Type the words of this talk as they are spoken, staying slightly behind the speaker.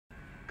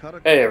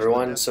Hey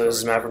everyone, so this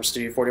is Matt from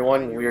Studio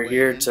 41. We are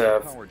here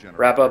to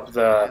wrap up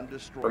the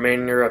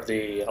remainder of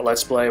the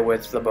Let's Play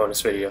with the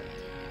bonus video.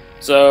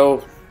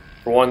 So,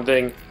 for one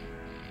thing,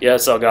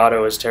 yes,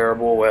 Elgato is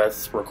terrible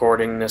with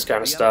recording this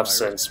kind of stuff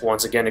since,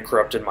 once again, it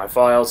corrupted my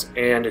files,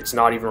 and it's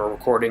not even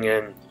recording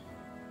in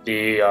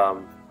the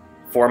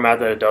format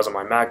that it does on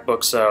my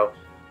MacBook, so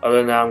other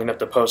than that, I'm going to have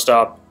to post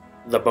up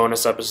the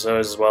bonus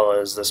episodes as well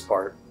as this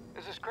part.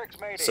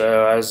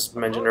 So, as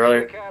mentioned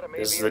earlier,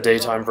 this is the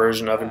daytime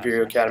version of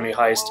Imperial Academy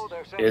Heist.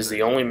 It is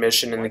the only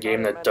mission in the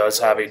game that does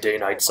have a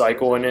day-night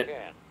cycle in it.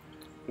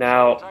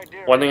 Now,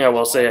 one thing I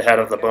will say ahead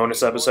of the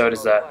bonus episode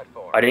is that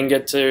I didn't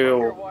get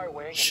to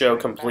show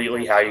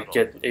completely how you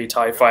get a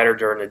TIE fighter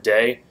during the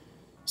day,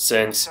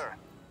 since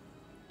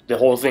the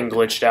whole thing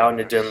glitched out and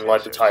it didn't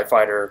let the TIE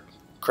fighter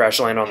crash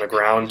land on the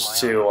ground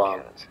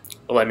to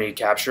let me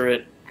capture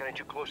it.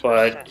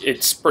 But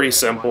it's pretty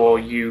simple.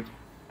 You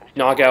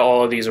knock out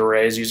all of these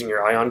arrays using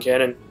your ion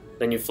cannon,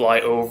 then you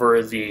fly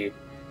over the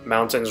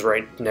mountains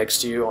right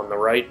next to you on the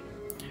right,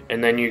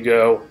 and then you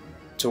go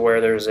to where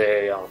there's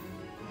a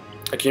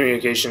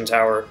communication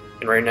tower,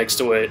 and right next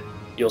to it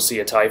you'll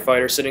see a TIE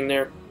fighter sitting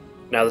there.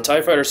 Now the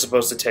TIE fighter is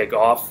supposed to take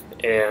off,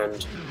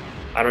 and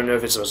I don't know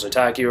if it's supposed to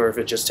attack you or if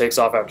it just takes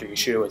off after you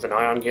shoot it with an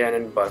ion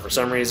cannon, but for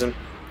some reason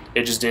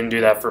it just didn't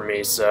do that for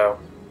me, so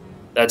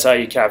that's how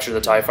you capture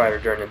the TIE fighter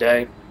during the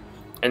day.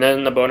 And then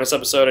in the bonus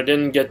episode, I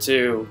didn't get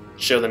to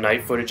show the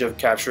night footage of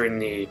capturing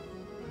the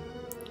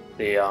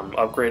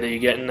upgrade that you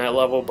get in that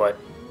level, but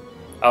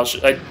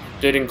I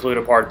did include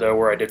a part though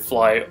where I did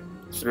fly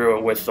through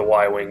it with the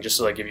Y-wing, just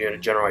to give you a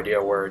general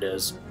idea where it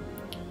is.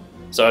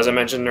 So as I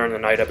mentioned during the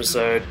night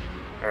episode,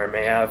 or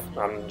may have,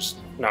 I'm just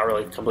not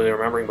really completely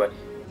remembering, but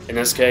in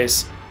this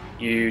case,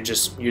 you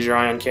just use your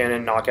ion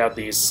cannon, knock out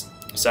these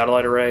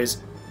satellite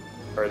arrays,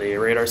 or the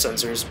radar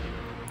sensors,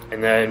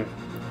 and then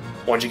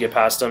once you get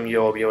past them,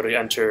 you'll be able to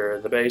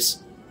enter the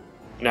base.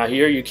 Now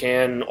here you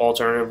can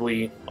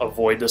alternatively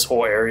avoid this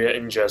whole area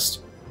and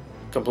just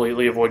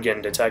completely avoid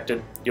getting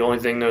detected. The only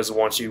thing though is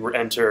once you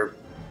enter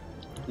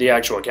the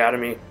actual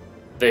academy,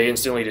 they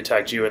instantly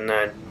detect you, and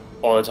then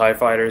all the TIE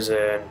fighters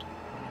and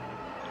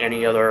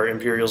any other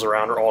Imperials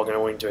around are all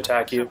going to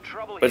attack you.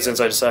 But since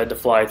I decided to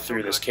fly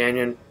through this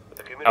canyon,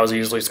 I was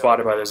easily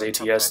spotted by those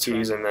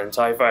ATSTs and then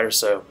TIE fighters,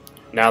 so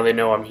now they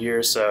know I'm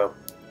here, so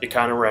it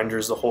kind of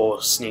renders the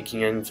whole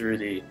sneaking in through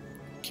the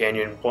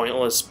canyon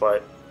pointless.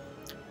 But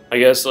I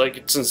guess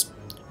since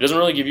it doesn't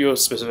really give you a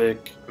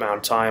specific amount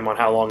of time on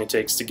how long it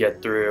takes to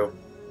get through,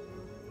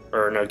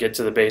 or no, get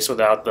to the base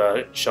without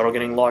the shuttle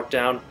getting locked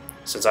down,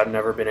 since I've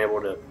never been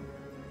able to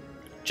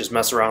just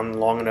mess around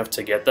long enough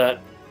to get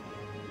that.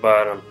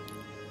 But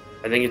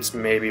I think it's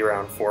maybe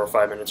around 4 or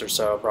 5 minutes or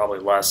so, probably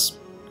less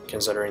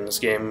considering this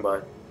game,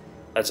 but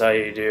that's how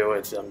you do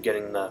with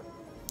getting the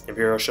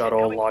Imperial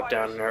shuttle locked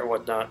down and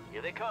whatnot.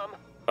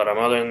 But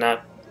other than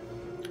that,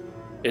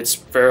 it's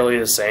fairly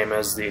the same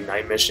as the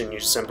night mission. You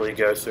simply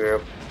go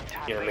through,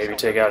 maybe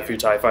take out a few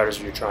TIE fighters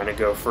if you're trying to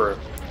go for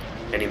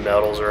any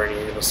medals or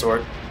anything of the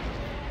sort.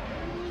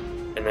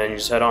 And then you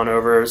just head on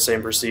over,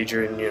 same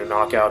procedure, and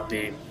knock out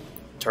the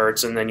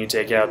turrets, and then you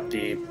take out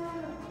the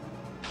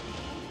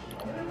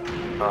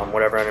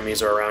whatever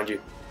enemies are around you.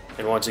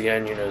 And once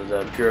again,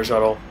 the Imperial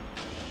shuttle,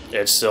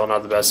 it's still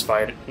not the best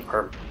fight,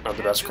 or not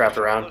the best craft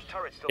around.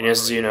 And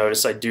as you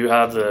notice, I do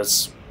have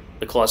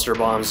the cluster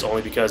bombs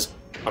only because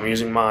I'm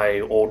using my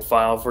old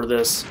file for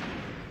this,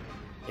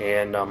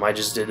 and I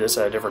just did this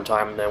at a different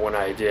time than when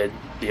I did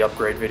the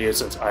upgrade video,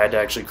 since I had to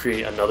actually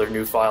create another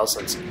new file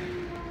since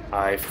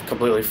I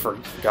completely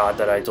forgot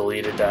that I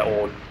deleted that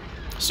old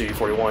Studio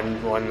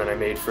 41 one that I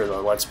made for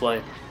the Let's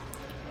Play,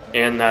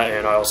 and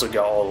I also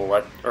got all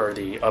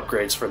the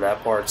upgrades for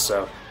that part,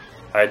 so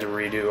I had to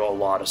redo a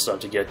lot of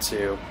stuff to get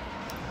to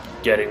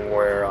getting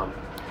where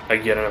I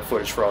could get enough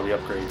footage for all the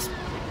upgrades.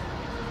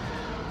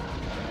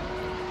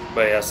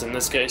 But yes, in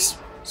this case,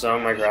 some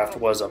of my craft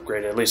was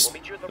upgraded, at least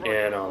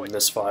in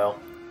this file.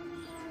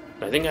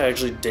 I think I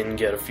actually didn't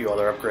get a few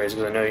other upgrades,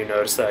 because I know you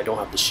noticed that I don't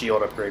have the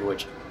shield upgrade,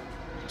 which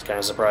is kind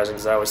of surprising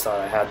because I always thought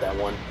I had that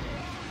one.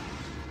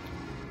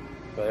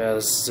 But yeah,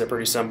 this is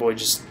pretty simple. You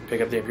just pick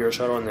up the Imperial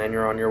shuttle and then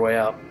you're on your way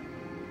out.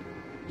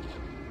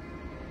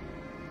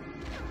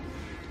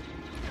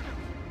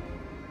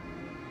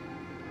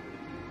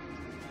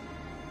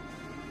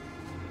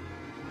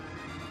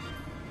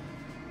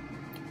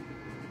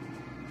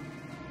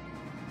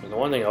 And the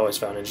one thing I always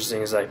found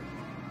interesting is that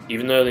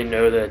even though they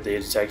know that they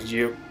detected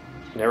you,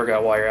 never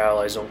got why your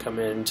allies don't come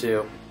in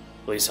to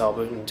at least help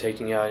in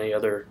taking out any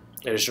other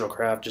additional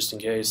craft just in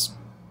case.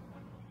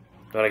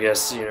 But I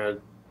guess,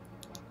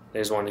 they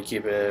just wanted to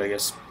keep it,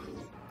 as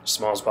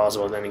small as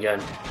possible. Then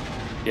again,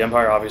 the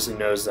Empire obviously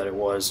knows that it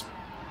was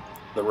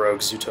the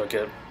rogues who took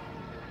it.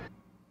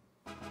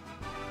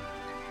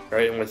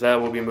 Alright, and with that,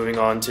 we'll be moving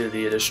on to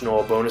the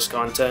additional bonus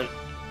content.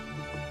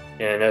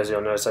 And as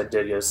you'll notice, I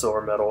did get a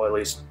silver medal, at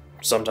least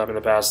sometime in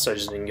the past. I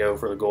just didn't go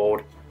for the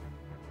gold.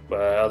 But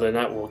other than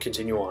that, we'll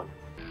continue on.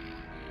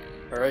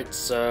 Alright,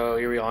 so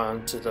here we are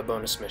on to the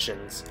bonus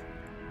missions.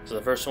 So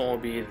the first one will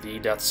be the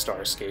Death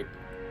Star escape.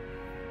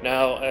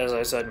 Now, as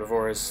I said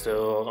before, it's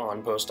still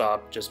on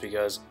post-op just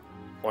because,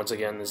 once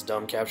again, this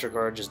dumb capture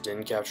card just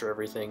didn't capture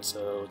everything,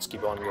 so let's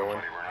keep on going.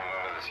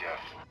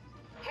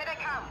 Here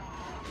they come.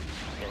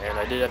 And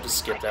I did have to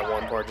skip that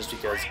one part just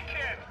because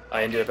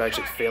I ended up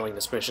actually failing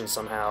this mission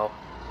somehow,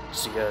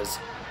 just because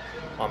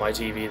on my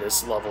TV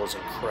this level is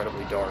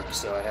incredibly dark,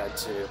 so I had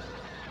to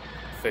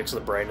fix the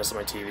brightness of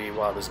my TV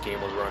while this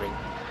game was running,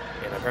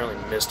 and I apparently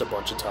missed a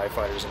bunch of TIE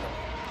fighters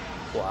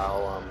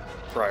while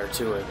prior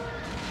to it.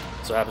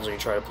 So it happens when you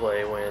try to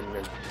play when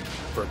there's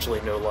virtually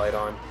no light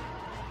on,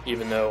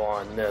 even though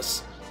on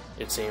this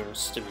it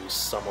seems to be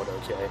somewhat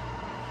okay.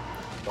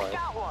 But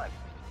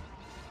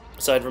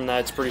aside from that,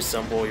 it's pretty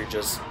simple. You're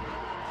just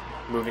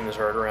moving this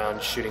herd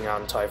around, shooting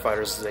out TIE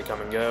fighters as they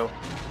come and go.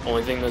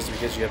 Only thing is,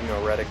 because you have no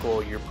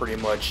reticle, you're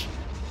pretty much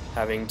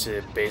having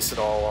to base it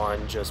all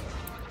on just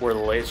where the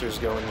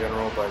lasers go in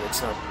general, but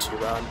it's not too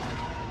bad.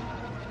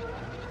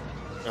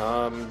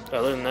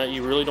 Other than that,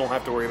 you really don't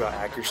have to worry about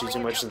accuracy too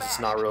much, since it's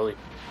not really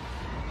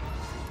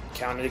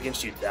counted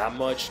against you that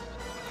much.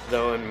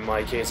 Though in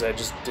my case, I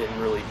just didn't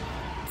really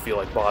feel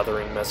like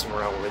bothering messing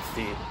around with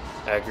the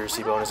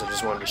accuracy bonus. I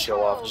just wanted to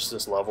show off just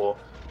this level,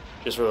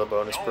 just for the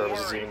bonus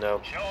purposes, even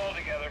though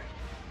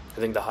I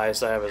think the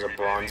highest I have is a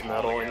bronze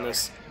medal in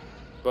this.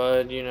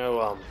 But, you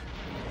know,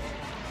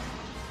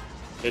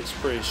 it's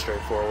pretty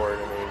straightforward.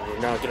 I mean,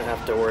 you're not going to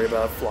have to worry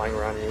about flying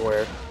around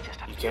anywhere.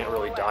 You can't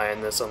really die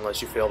in this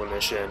unless you fail the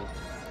mission.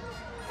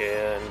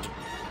 And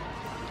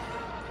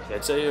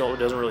I'd say, you know, it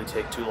doesn't really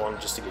take too long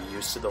just to get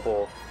used to the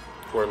whole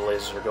where the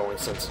lasers are going,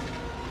 since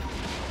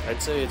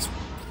I'd say it's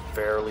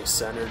fairly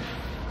centered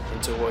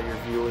into what your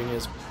viewing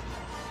is.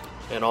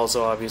 And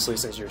also, obviously,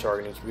 since your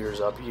targeting computer's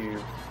up,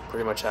 you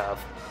pretty much have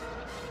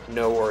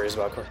no worries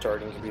about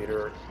targeting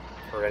computer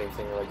or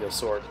anything like this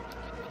sort.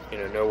 You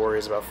know, no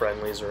worries about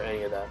friendlies or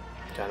any of that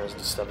kind of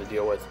stuff to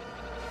deal with.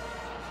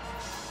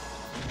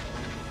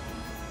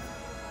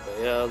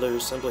 But yeah,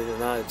 there's simply than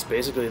that. It's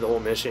basically the whole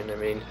mission. I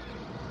mean,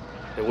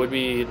 it would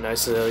be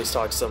nice to at least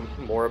talk some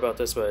more about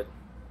this, but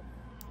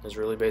that's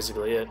really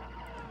basically it.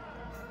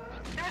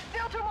 There's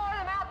still 2 more of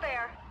them out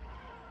there.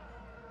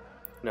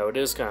 No, it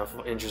is kind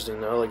of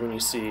interesting though, like when you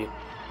see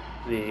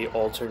the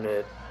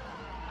alternate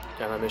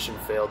kind of mission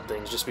failed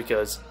things, just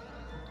because,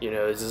 you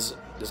know, this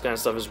kind of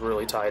stuff is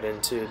really tied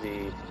into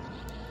the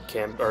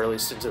camp, or at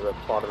least into the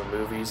plot of the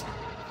movies.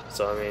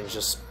 So I mean, it's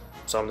just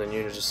something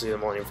new to just see the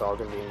Millennium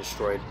Falcon being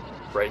destroyed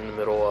right in the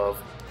middle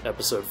of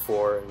Episode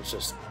 4, and it's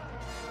just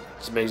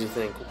makes you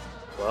think,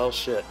 well,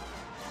 shit.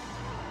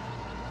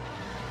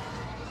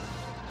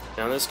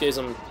 Now in this case,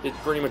 it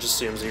pretty much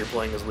assumes that you're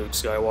playing as Luke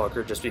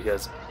Skywalker, just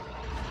because,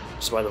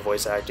 just by the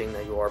voice acting,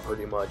 that you are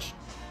pretty much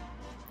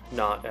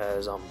not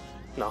as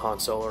not Han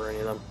Solo or any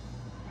of them.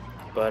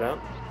 But I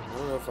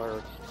don't know if I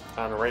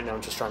don't know. Right now,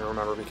 I'm just trying to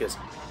remember, because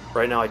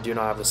right now I do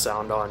not have the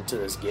sound on to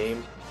this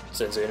game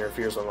since it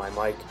interferes with my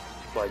mic.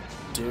 But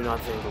I do not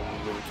think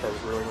Luke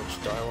has really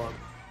much dialogue.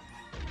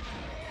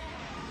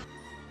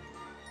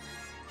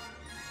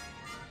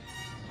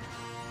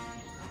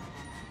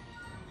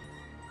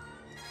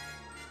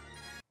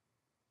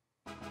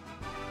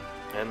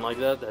 And like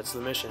that, that's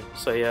the mission.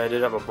 So yeah, I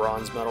did have a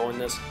bronze medal in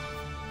this.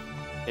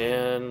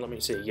 And let me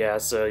see, yeah,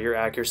 so your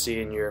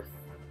accuracy and your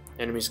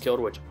enemies killed,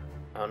 which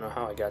I don't know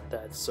how I got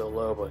that so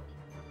low, but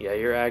yeah,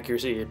 your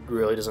accuracy, it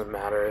really doesn't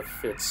matter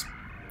if it's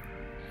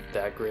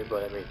that great,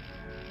 but I mean,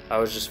 I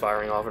was just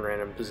firing off in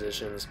random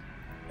positions.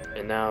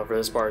 And now for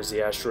this part is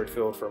the asteroid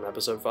field from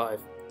Episode 5.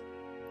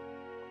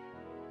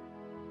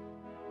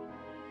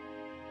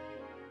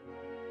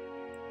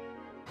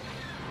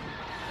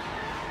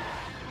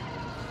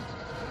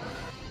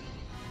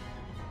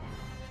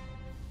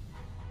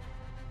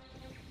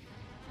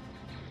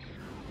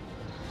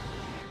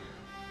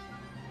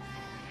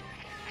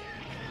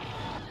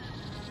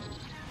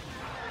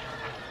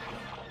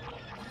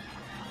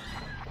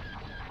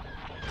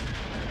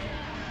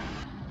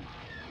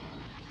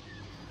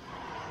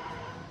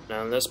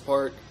 Now in this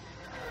part,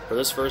 for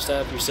this first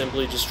half, you're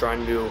simply just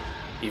trying to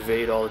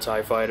evade all the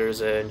TIE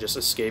fighters and just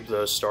escape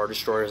those Star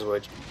Destroyers,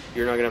 which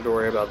you're not going to have to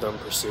worry about them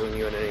pursuing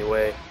you in any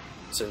way,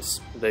 since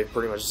they've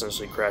pretty much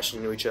essentially crashed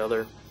into each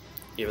other,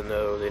 even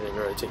though they didn't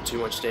really take too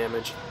much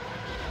damage.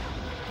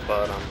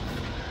 But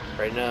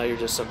right now you're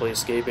just simply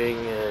escaping,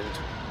 and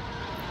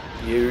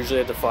you usually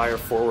have to fire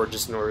forward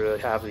just in order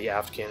to have the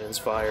aft cannons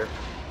fire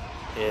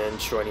and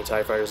destroy any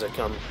TIE fighters that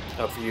come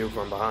up for you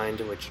from behind,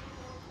 which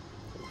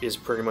is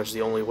pretty much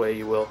the only way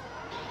you will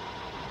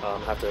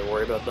have to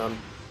worry about them.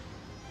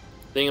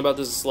 The thing about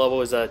this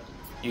level is that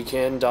you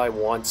can die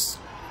once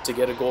to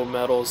get a gold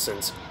medal,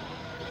 since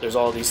there's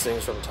all these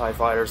things from TIE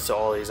fighters to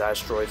all these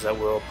asteroids that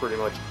will pretty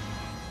much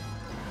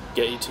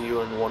get you to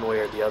you in one way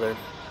or the other.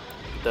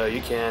 Though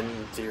you can,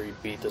 in theory,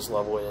 beat this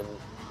level in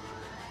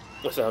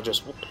without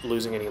just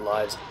losing any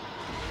lives.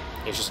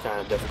 It's just kind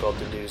of difficult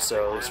to do,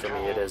 so at least for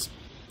me it is.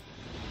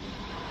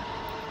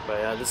 But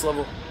yeah, this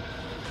level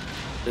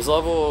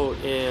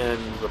and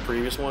the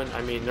previous one,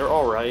 I mean, they're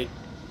alright.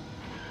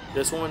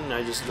 This one,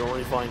 I just don't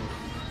really find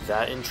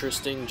that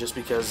interesting, just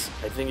because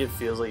I think it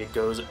feels like it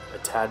goes a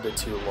tad bit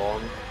too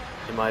long,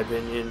 in my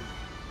opinion.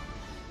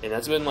 And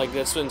that's been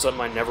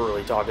something I never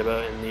really talked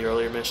about in the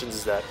earlier missions,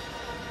 is that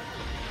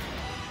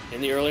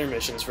in the earlier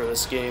missions for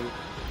this game,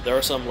 there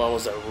are some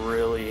levels that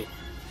really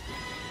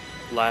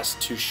last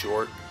too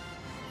short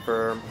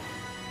for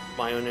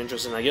my own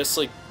interest. And I guess,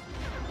 like,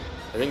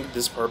 I think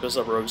this purpose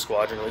of Rogue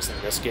Squadron, at least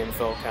in this game,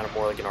 felt kind of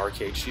more like an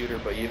arcade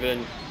shooter. But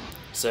even,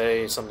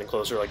 say, something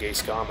closer like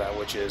Ace Combat,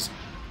 which is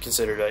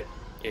considered a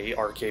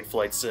arcade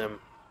flight sim,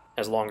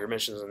 has longer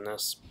missions than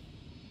this.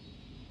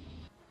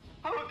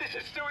 Oh, this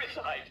is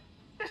suicide!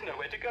 There's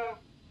nowhere to go.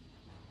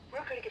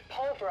 We're going to get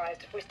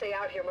pulverized if we stay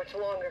out here much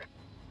longer.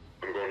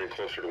 I'm going in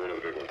closer to one of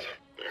the big ones.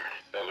 There,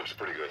 that looks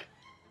pretty good.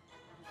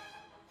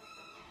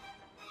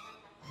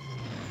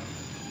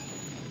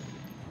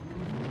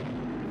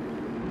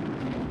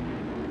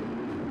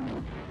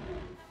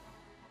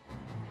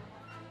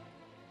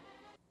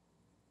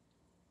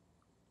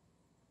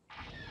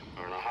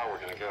 I don't know how we're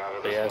gonna get out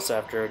of this. But yes,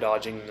 after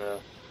dodging the,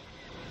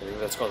 I think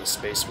that's called the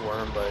space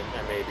worm, but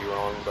I may be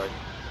wrong. But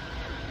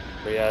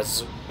yeah,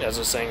 as I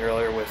was saying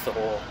earlier, with the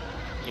whole,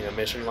 you know,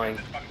 mission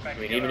length, I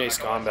mean, even Ace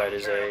Combat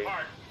is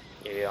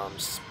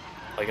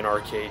like an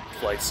arcade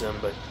flight sim,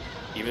 but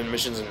even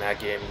missions in that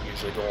game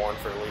usually go on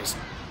for at least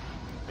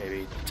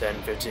maybe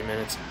 10-15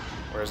 minutes,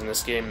 whereas in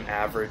this game,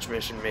 average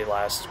mission may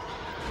last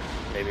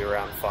maybe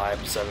around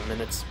 5-7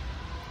 minutes,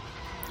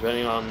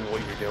 depending on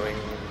what you're doing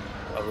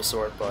of the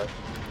sort. But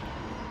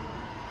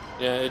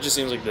yeah, it just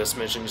seems like this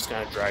mission just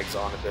kind of drags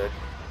on a bit,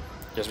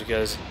 just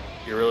because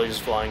you're really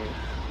just flying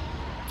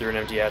through an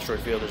empty asteroid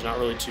field. There's not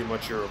really too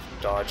much you're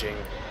dodging,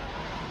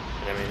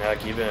 and I mean,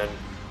 heck, even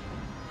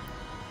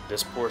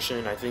this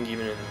portion, I think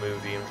even in the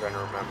movie, I'm trying to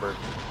remember,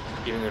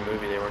 even in the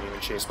movie they weren't even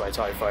chased by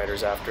TIE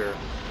fighters after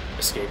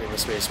escaping the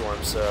space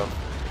worm. So,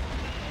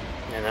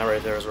 and that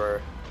right there is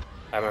where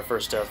I had my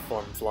first death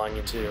from flying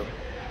into an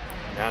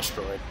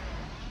asteroid.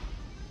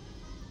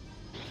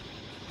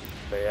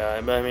 But yeah,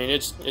 I mean,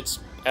 it's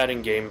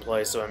adding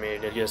gameplay, so I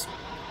mean, it just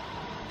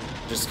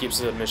keeps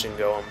the mission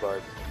going.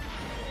 But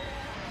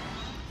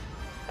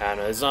I don't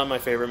know, it's not my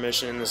favorite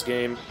mission in this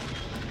game.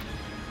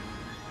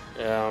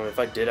 If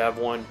I did have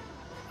one,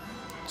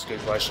 it's a good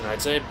question.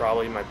 I'd say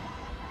probably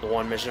the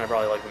one mission I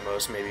probably like the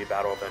most, maybe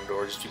Battle of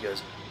Endor, just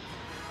because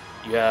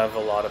you have a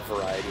lot of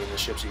variety in the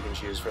ships you can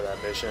choose for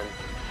that mission.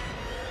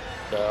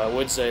 I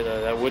would say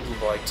that I would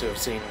like to have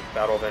seen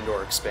Battle of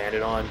Endor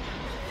expanded on,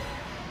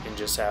 and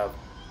just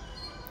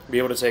be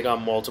able to take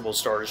on multiple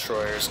Star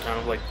Destroyers, kind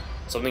of like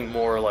something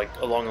more like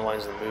along the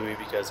lines of the movie,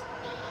 because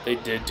they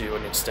did do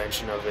an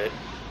extension of it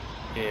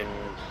in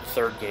the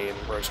third game,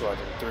 Rogue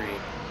Squadron 3,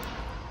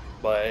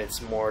 but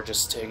it's more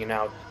just taking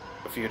out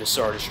a few of the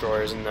Star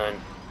Destroyers and then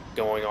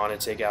going on and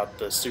take out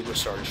the Super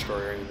Star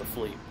Destroyer in the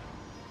fleet.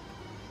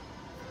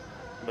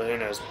 But who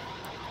knows?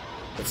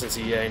 But since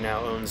EA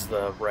now owns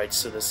the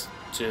rights to the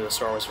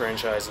Star Wars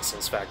franchise, and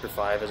since Factor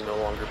 5 has no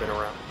longer been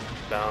around,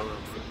 I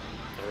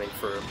think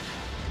for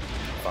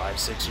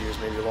 5-6 years,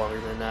 maybe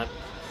longer than that,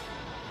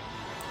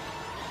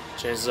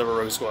 chances of a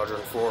Rogue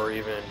Squadron 4 or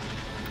even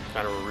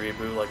kind of a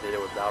reboot like they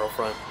did with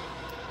Battlefront,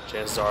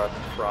 chances are it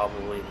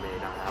probably may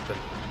not happen.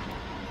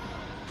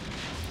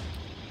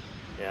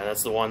 Yeah,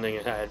 that's the one thing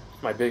I had.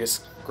 My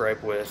biggest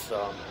gripe with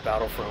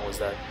Battlefront was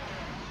that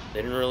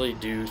they didn't really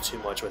do too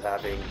much with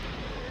having,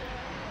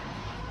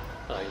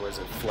 like, what is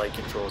it, flight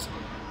controls.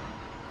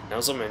 Now,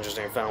 something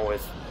interesting I found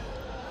with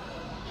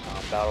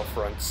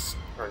Battlefront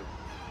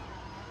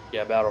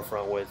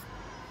with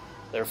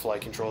their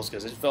flight controls,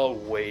 because it felt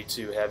way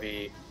too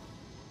heavy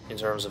in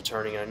terms of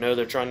turning. I know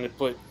they're trying to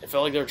put, it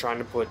felt like they're trying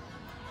to put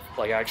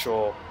like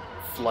actual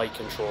flight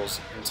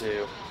controls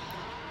into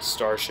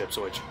starships,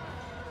 which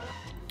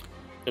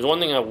there's one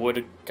thing I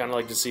would kind of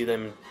like to see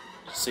them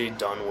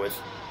done with,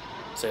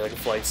 say, like a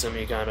flight sim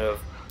kind of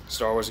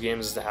Star Wars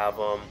games, is to have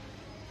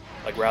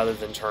like, rather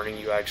than turning,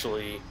 you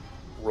actually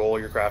roll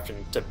your craft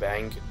into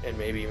bank, and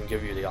maybe even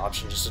give you the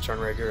option just to turn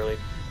regularly.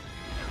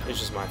 It's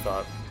just my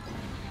thought.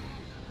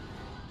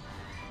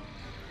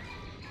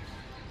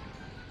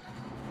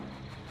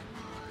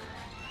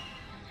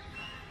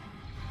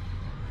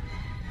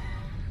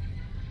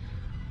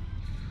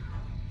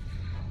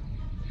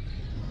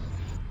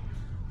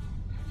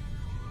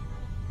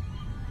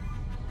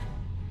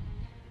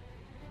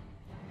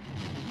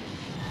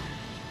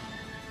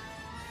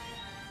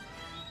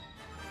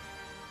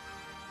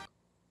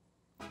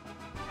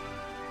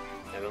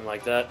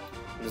 Like that.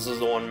 This is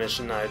the one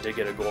mission I did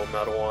get a gold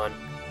medal on.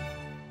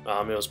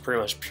 It was pretty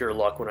much pure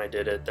luck when I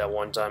did it that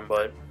one time,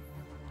 but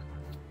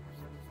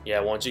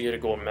yeah, once you get a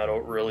gold medal,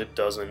 it really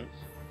doesn't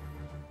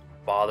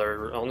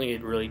bother. Only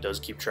it really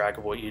does keep track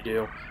of what you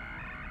do.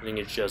 I think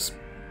it just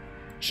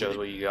shows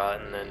what you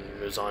got and then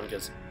moves on,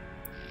 because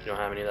you don't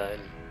have any of that.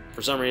 And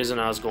for some reason,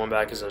 I was going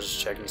back because I was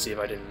just checking to see if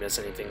I didn't miss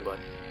anything, but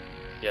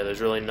yeah, there's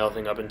really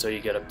nothing up until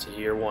you get up to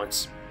here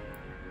once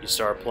you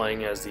start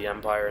playing as the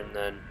Empire, and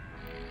then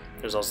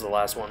there's also the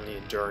last one, the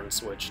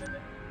Endurance, which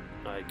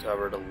I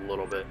covered a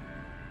little bit.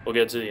 We'll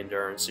get to the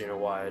Endurance, you know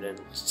why I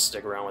didn't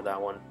stick around with that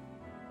one.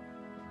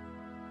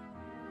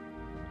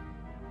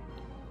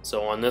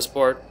 So on this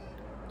part,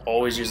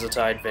 always use the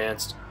TIE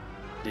Advanced.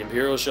 The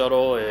Imperial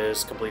Shuttle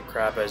is complete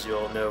crap, as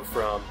you'll know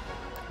from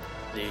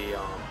the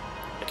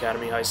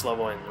Academy Heist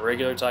level, and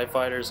regular TIE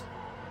Fighters,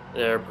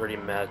 they're pretty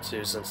meh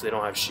too, since they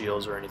don't have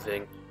shields or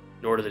anything,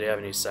 nor do they have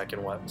any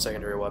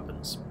secondary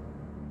weapons.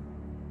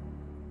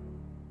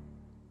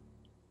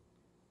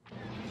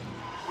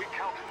 We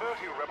count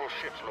 30 rebel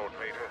ships, Lord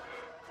Vader,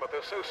 but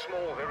they're so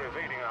small they're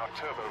evading our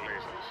turbo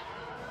lasers.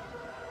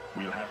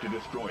 We'll have to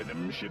destroy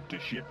them ship to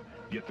ship,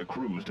 get the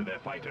crews to their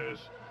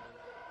fighters.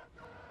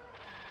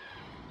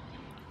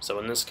 So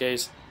in this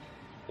case,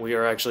 we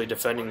are actually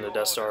defending the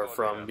Death Star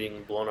from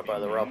being blown up by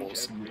the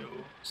rebels.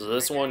 So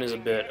this one is a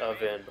bit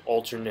of an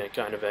alternate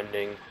kind of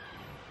ending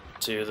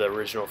to the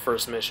original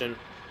first mission.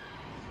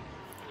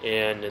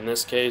 And in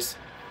this case,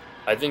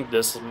 I think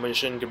this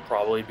mission could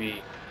probably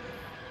be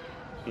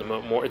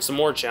it's the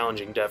more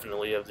challenging,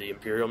 definitely, of the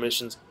Imperial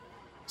missions,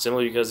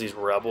 simply because these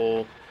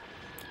rebel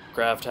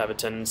craft have a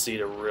tendency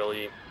to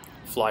really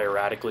fly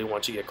erratically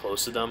once you get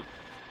close to them,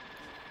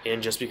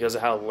 and just because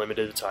of how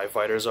limited the TIE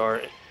Fighters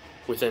are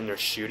within their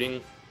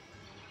shooting,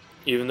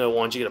 even though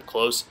once you get up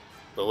close,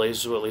 the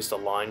lasers will at least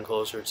align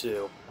closer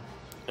to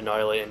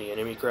annihilate any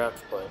enemy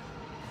craft, but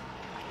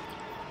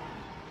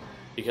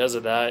because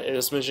of that,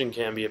 this mission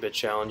can be a bit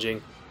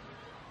challenging.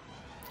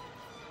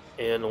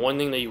 And the one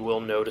thing that you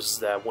will notice is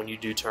that when you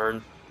do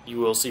turn, you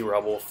will see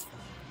rebel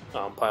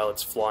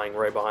pilots flying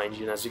right behind you,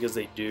 and that's because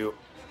they do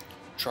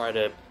try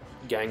to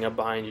gang up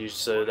behind you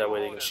so that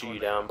way they can shoot you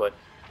down, but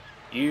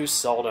you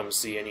seldom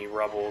see any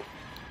rebels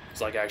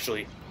like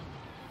actually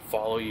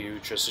follow you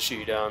just to shoot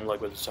you down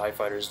like what the TIE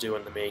Fighters do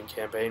in the main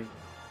campaign.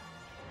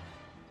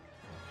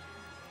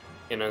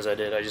 And as I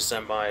did, I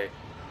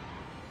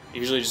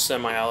usually just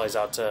send my allies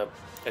out to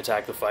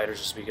attack the fighters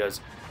just because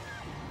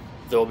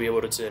they'll be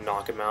able to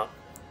knock them out.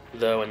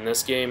 Though in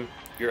this game,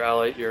 your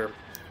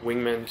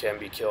wingman can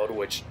be killed,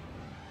 which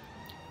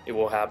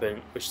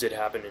did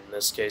happen in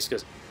this case,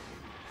 because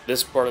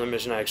this part of the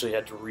mission I actually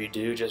had to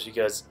redo just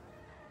because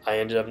I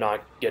ended up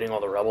not getting all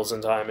the rebels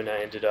in time, and I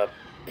ended up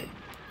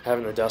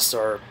having the Death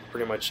Star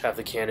pretty much have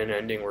the canon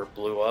ending where it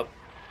blew up.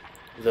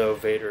 Though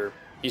Vader,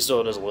 he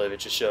still doesn't live, it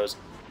just shows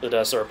the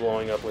Death Star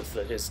blowing up with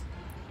his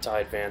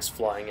TIE Advanced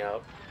flying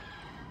out.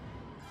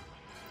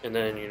 And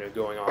then,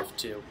 going off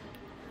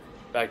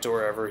back to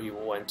wherever he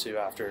went to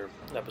after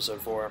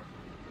Episode 4.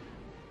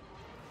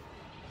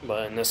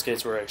 But in this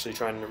case, we're actually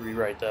trying to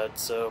rewrite that,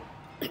 so...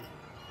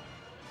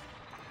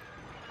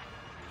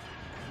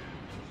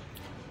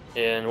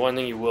 And one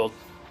thing you will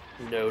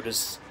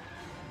notice,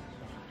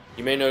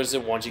 you may notice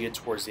it once you get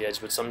towards the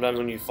edge, but sometimes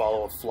when you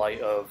follow a flight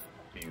of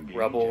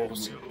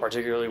rebels,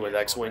 particularly with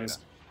X-Wings,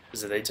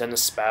 is that they tend to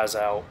spaz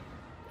out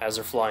as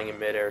they're flying in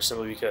midair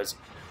simply because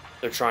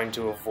they're trying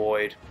to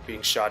avoid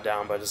being shot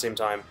down, but at the same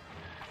time,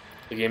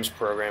 the game's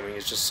programming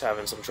is just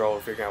having some trouble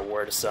figuring out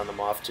where to send them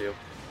off to.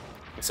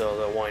 And so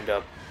they'll wind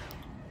up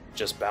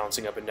just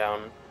bouncing up and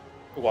down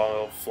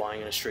while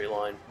flying in a straight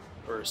line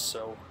or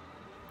so.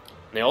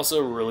 And they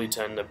also really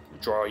tend to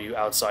draw you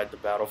outside the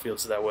battlefield,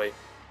 so that way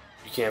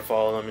you can't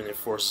follow them and it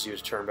forces you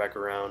to turn back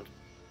around.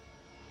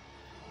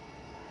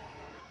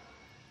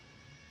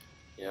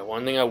 Yeah,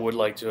 one thing I would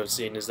like to have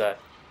seen is that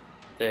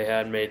they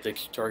had made the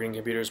targeting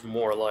computers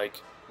more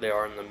like they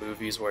are in the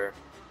movies, where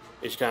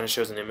it kind of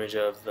shows an image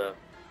of the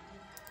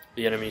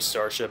enemy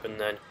starship, and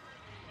then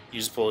you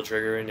just pull the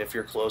trigger, and if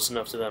you're close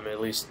enough to them, it at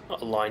least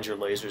aligns your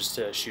lasers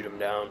to shoot them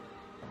down.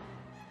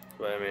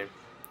 But I mean,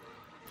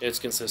 it's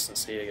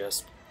consistency, I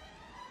guess.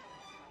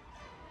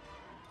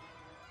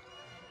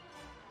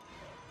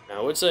 Now,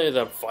 I would say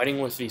that fighting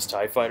with these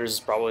TIE Fighters is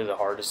probably the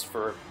hardest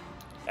for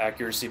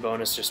accuracy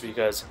bonus, just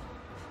because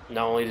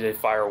not only do they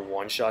fire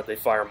one shot, they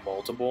fire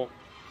multiple.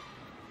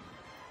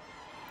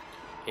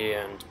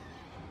 And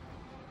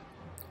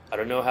I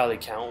don't know how they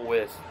count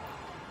with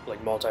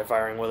like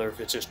multi-firing, whether if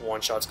it's just one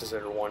shot's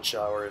considered one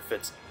shot, or if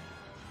it's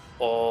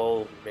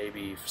all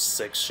maybe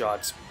 6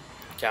 shots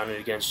counted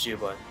against you,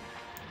 but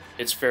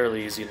it's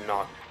fairly easy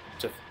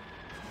to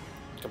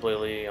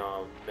completely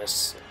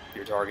miss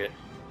your target,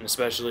 and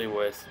especially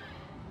with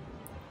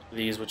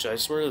these, which I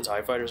swear the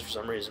TIE Fighters for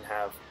some reason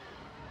have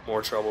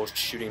more trouble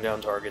shooting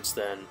down targets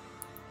than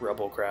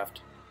Rebel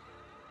craft.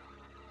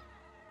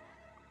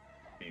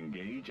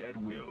 Engage at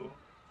will.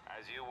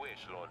 As you wish,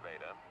 Lord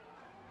Vader.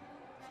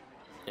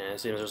 Yeah,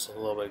 it seems there's a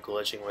little bit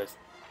glitching with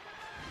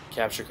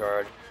capture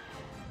card.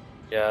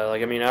 Yeah,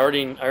 like I mean, I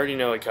already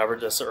know I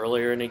covered this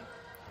earlier in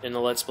the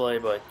Let's Play,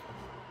 but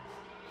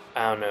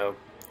I don't know.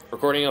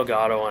 Recording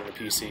Elgato on the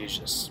PC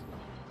is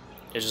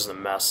just a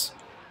mess.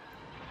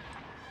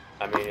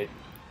 I mean,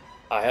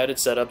 I had it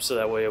set up so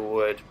that way it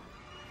would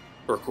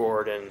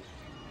record in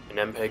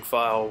an MPEG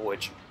file,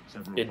 which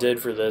it did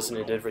for this and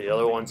it did for the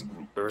other ones,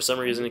 but for some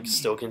reason it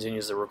still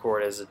continues to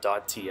record as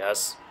a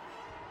 .ts,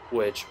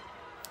 which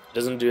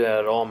doesn't do that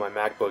at all on my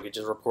MacBook. It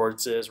just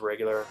records it as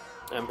regular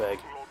MPEG.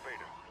 Lord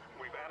Vader,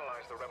 we've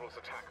analyzed the rebels'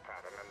 attack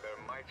pattern, and there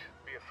might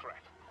be a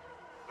threat.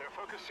 Their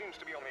focus seems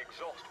to be on the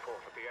exhaust port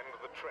at the end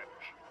of the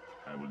trench.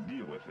 I will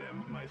deal with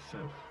them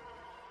myself.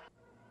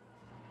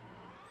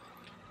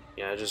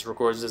 yeah, it just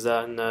records as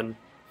that, and then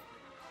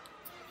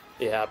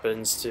it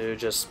happens to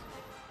just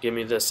give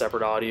me the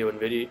separate audio and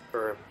video,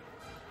 or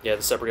yeah,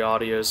 the separate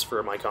audios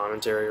for my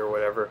commentary or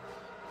whatever,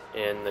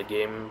 and the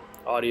game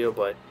audio.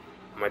 But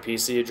on my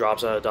PC, it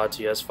drops out a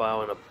 .ts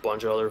file and a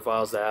bunch of other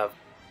files that have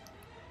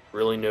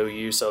really no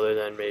use other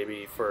than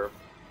maybe for,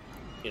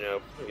 you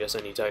know, I guess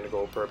any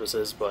technical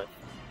purposes. But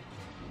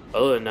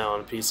other than that,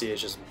 on the PC,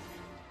 it's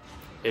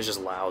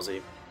just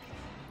lousy.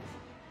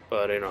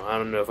 But you know, I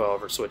don't know if I'll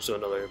ever switch to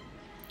another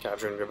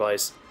capturing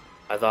device.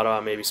 I thought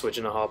about maybe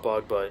switching to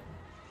Hotbog, but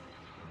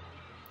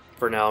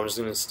for now I'm just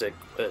going to stick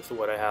with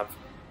what I have.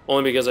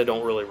 Only because I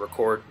don't really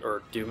record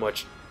or do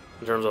much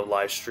in terms of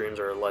live streams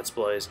or Let's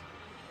Plays.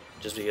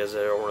 Just because I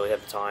don't really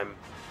have the time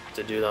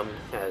to do them,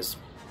 as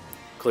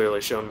clearly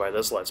shown by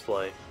this Let's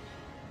Play.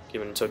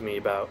 Given it took me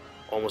about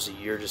almost a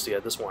year just to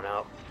get this one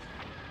out.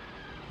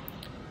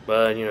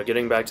 But, you know,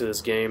 getting back to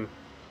this game,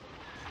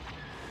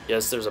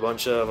 yes, there's a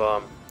bunch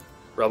of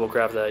rebel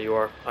craft that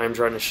I am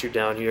trying to shoot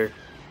down here.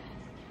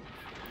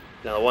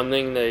 Now, the one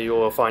thing that you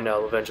will find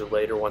out eventually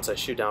later once I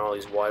shoot down all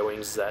these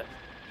Y-Wings is that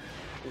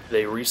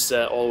they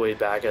reset all the way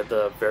back at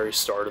the very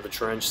start of the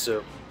trench,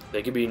 so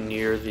they could be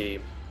near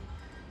the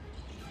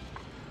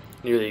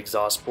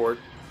exhaust port.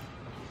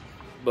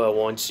 But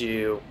once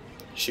you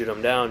shoot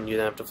them down, you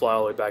then have to fly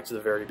all the way back to the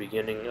very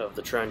beginning of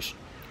the trench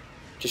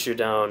to shoot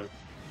down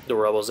the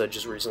rebels that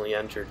just recently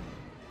entered.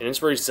 And it's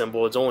pretty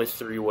simple. It's only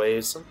 3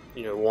 ways.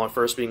 You know, one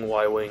first being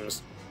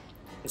Y-Wings,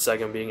 the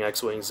second being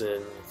X-Wings,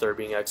 and the third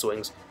being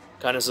X-Wings.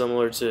 Kind of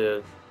similar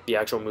to the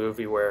actual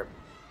movie where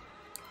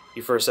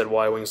you first had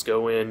Y-Wings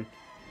go in,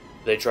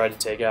 they tried to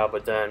take out,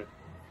 but then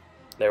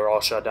they were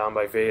all shot down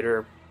by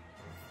Vader.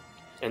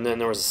 And then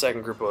there was a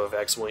second group of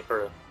X-Wing,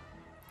 or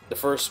the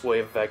first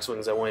wave of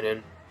X-Wings that went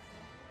in.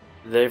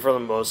 They, for the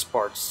most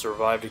part,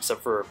 survived,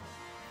 except for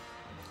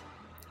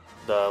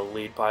the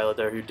lead pilot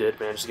there, who did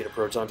manage to get a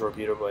proton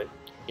torpedo, but,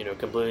 you know,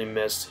 completely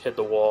missed, hit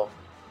the wall,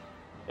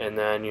 and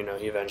then, you know,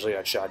 he eventually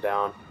got shot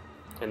down.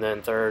 And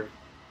then third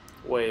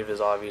wave is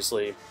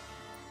obviously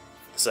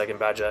the second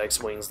batch of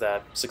X-Wings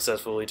that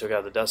successfully took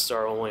out the Death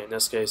Star, only in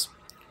this case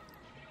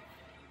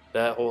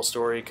that whole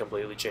story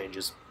completely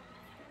changes.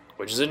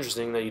 Which is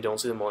interesting that you don't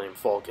see the Millennium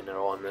Falcon at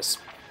all in this.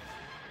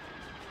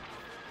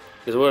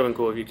 Because it would have been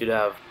cool if you could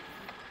have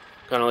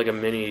kind of like a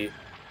mini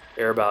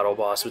air battle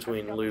boss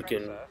between Luke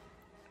and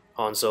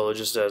Han Solo,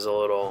 just as a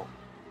little,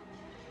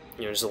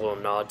 you know, just a little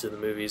nod to the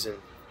movies, and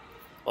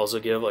also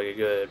give like a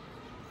good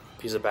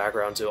piece of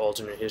background to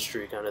alternate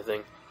history kind of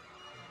thing.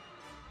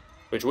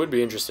 Which would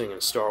be interesting in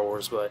Star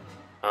Wars, but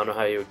I don't know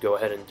how you would go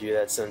ahead and do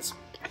that, since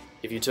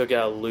if you took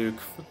out Luke,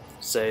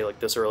 say, like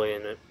this early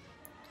in it,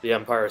 the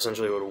Empire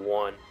essentially would have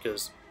won,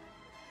 because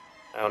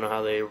I don't know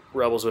how the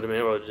Rebels would have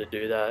been able to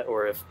do that,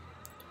 or if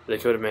they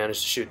could have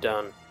managed to shoot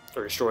down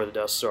or destroy the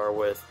Death Star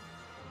with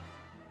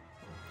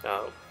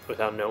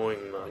without knowing,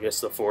 I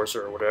guess, the Force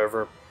or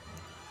whatever.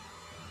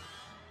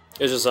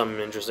 It's just something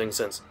interesting,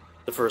 since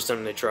the first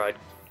time they tried,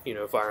 you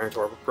know, firing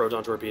a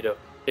proton torpedo,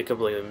 it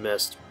completely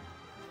missed.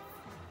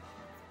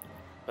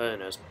 Who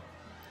knows?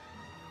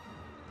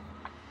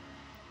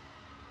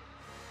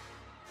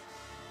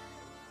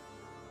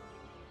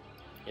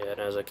 Yeah, and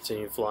as I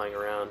continue flying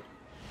around.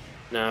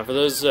 Now, for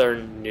those that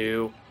are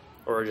new,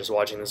 or just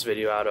watching this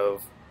video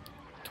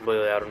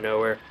completely out of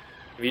nowhere,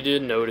 if you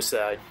did notice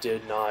that I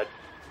did not,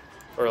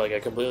 or like I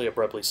completely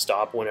abruptly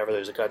stop whenever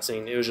there's a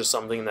cutscene, it was just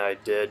something that I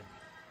did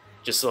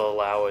just to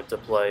allow it to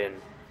play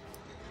and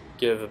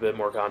give a bit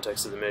more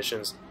context to the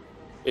missions.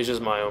 It's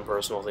just my own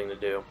personal thing to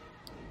do.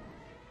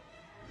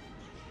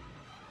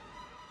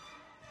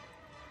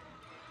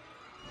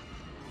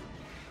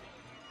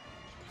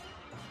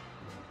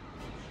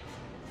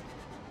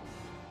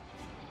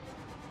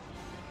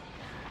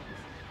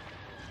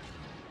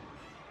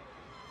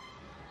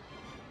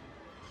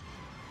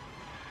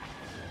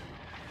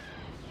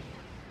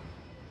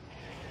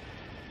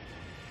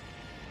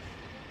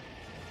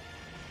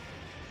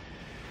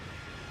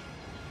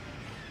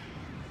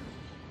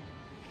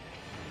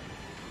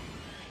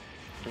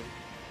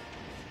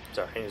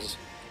 Sorry,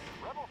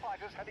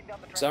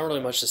 it's not really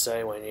much to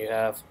say when you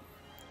have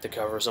to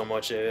cover so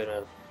much in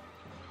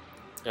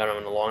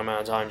a long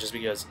amount of time, just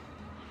because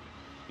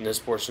in this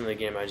portion of the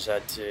game I just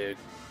had to,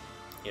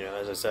 you know,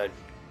 as I said,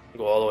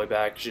 go all the way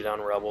back, shoot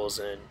down Rebels,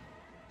 and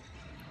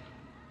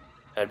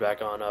head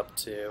back on up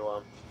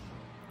to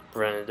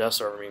prevent the Death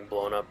Star from being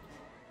blown up.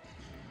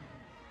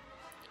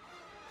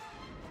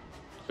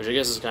 Which I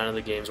guess is kind of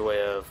the game's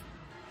way of,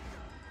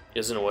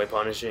 in a way,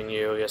 punishing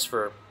you, I guess,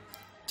 for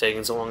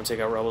taking so long to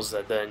take out Rebels,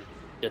 that then you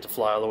have to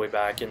fly all the way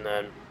back and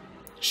then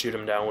shoot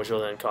them down, which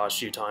will then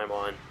cost you time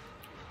on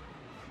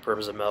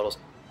purpose of medals.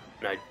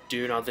 And I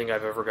do not think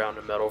I've ever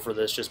gotten a medal for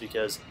this, just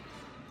because,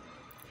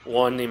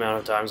 one, the amount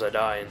of times I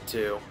die, and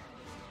two,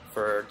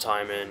 for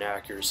time and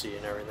accuracy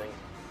and everything.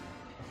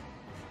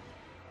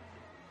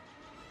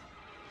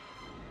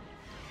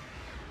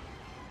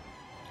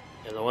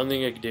 And the one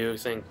thing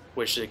I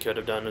wish they could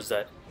have done is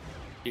that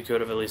you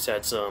could have at least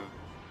had some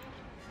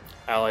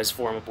allies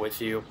form up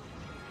with you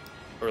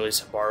or at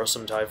least borrow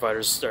some TIE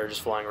fighters that are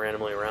just flying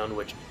randomly around,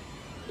 which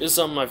is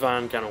something I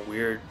find kind of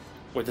weird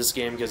with this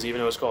game, because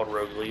even though it's called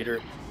Rogue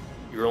Leader,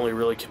 you're only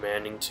really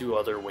commanding 2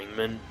 other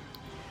wingmen,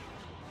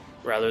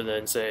 rather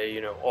than, say,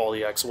 you know, all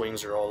the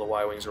X-Wings or all the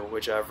Y-Wings or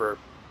whichever,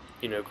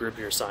 you know, group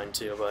you're assigned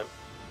to. But,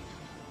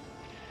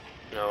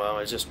 no, well,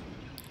 it's just,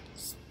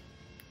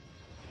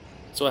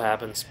 it's what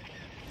happens.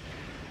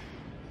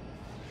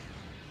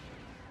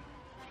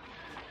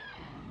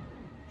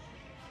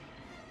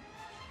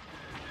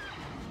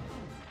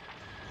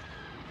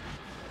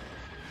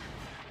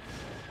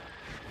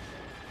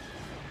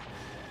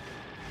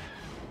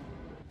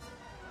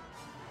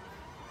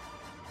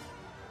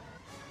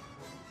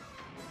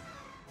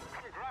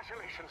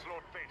 Congratulations,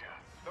 Lord Vader.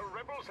 The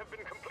rebels have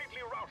been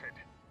completely routed.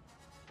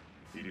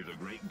 It is a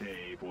great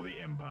day for the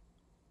Empire.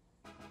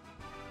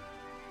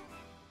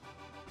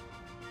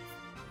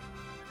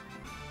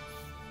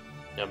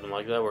 Something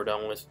like that, we're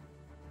done with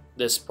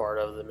this part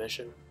of the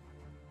mission.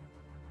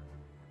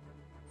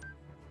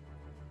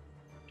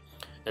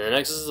 And the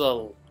next is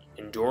the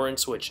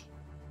Endurance, which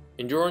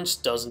Endurance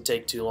doesn't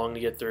take too long to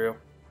get through.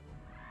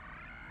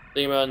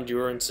 The thing about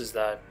Endurance is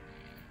that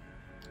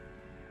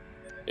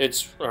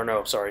it's, or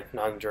no, sorry,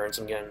 not Endurance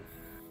again.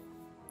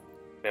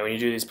 Man, when you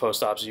do these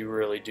post-ops, you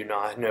really do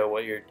not know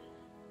what you're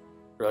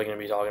really going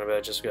to be talking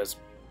about, just because,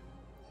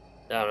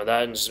 I don't know,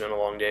 that and it's been a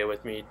long day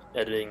with me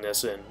editing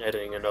this and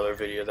editing another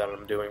video that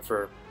I'm doing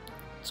for,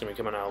 it's going to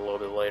be coming out a little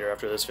bit later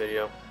after this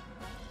video.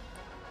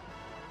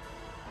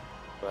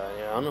 But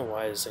yeah, I don't know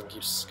why this thing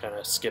keeps kind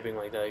of skipping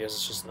like that. I guess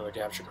it's just another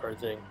capture card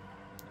thing.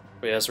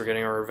 But yes, we're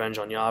getting our revenge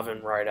on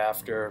Yavin right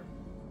after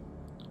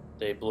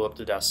they blew up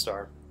the Death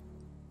Star.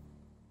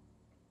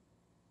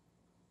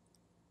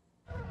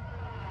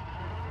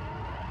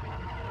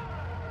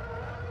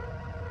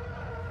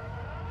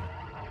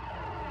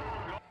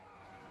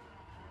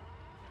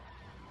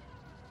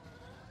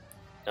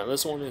 Now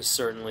this one is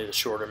certainly the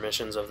shorter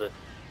missions of the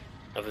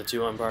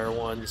 2 Empire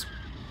ones.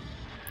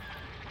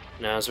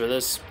 Now as for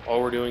this,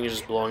 all we're doing is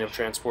just blowing up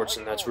transports,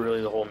 and that's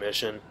really the whole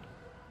mission.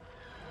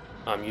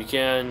 You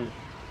can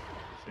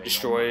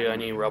destroy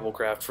any rebel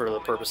craft for the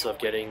purpose of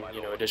getting,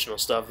 you know, additional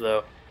stuff,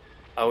 though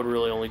I would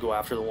really only go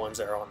after the ones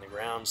that are on the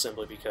ground,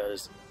 simply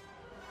because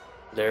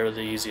they're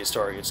the easiest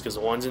targets, because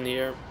the ones in the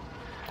air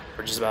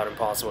are just about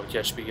impossible to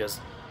catch, because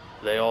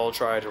they all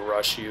try to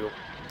rush you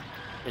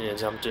in an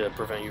attempt to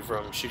prevent you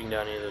from shooting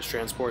down any of those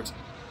transports.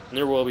 And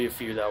there will be a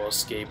few that will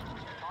escape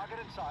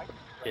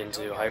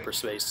into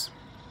hyperspace.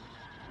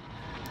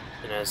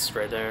 And as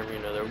right there, you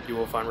know, you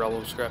will find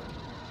rebel scrap.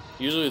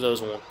 Usually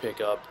those won't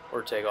pick up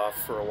or take off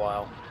for a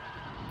while.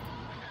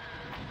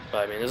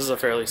 But I mean, this is a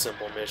fairly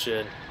simple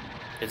mission.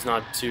 It's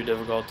not too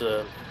difficult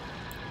to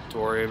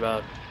worry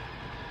about.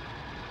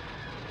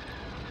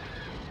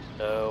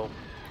 So,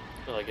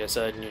 like I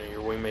said, you know,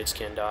 your wingmates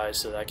can die,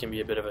 so that can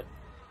be a bit of a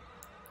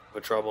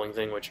troubling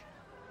thing, which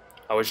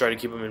I always try to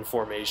keep them in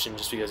formation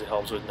just because it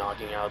helps with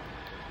knocking out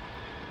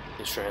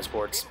these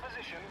transports.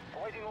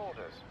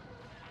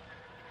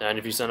 And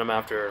if you send them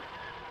after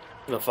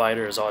the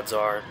fighters, odds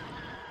are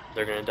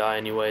they're going to die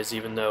anyways,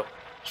 even though,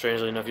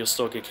 strangely enough, you'll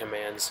still get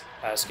commands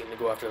asking to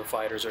go after the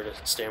fighters or to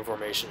stay in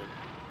formation.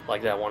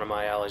 Like that, one of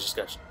my allies just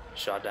got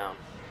shot down.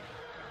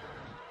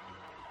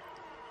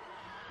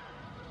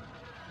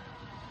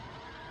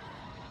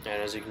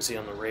 And as you can see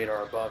on the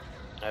radar above,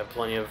 I have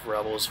plenty of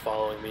rebels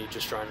following me,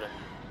 just trying to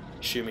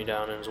shoot me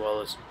down, as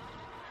well as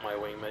my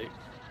wingmate.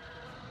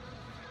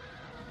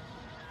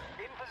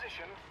 In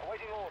position,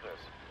 awaiting orders.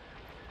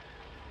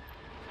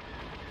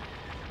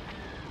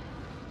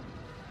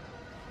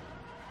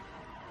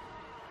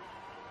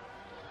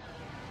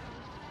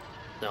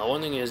 Now,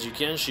 one thing is, you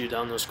can shoot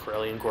down those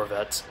Corellian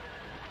corvettes.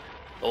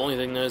 The only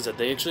thing though is that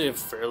they actually have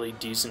fairly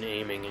decent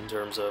aiming in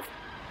terms of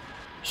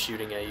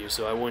shooting at you,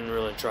 so I wouldn't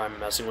really try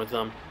messing with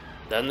them.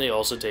 Then they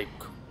also take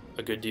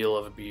a good deal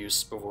of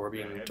abuse before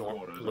being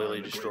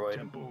completely destroyed.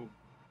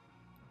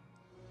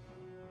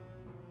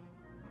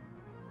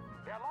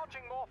 They are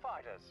launching more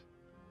fighters.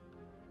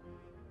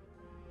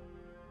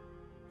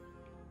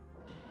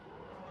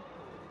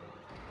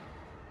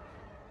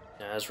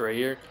 Now, as right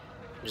here,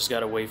 you just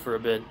gotta wait for a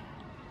bit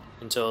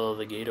until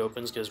the gate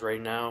opens, because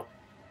right now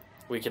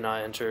we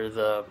cannot enter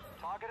the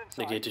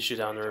gate to shoot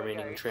down the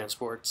remaining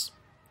transports.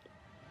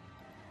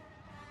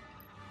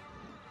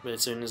 But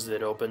as soon as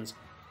it opens,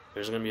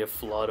 there's going to be a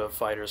flood of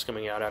fighters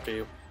coming out after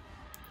you.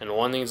 And the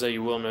one thing that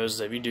you will notice is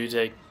that if you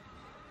do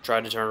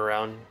try to turn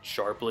around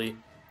sharply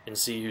and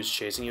see who's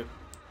chasing you,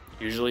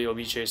 usually you'll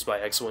be chased by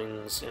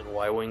X-Wings and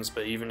Y-Wings,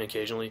 but even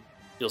occasionally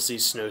you'll see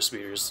snow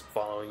speeders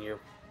following you.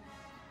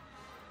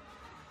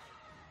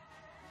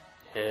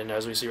 And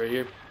as we see right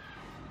here,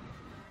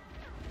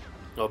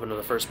 open to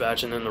the first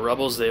batch, and then the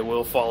rebels, they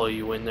will follow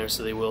you in there,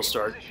 so they will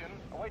start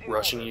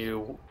rushing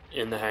you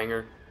in the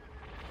hangar.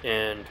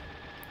 And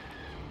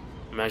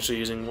I'm actually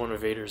using one of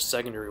Vader's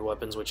secondary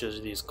weapons, which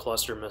is these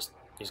cluster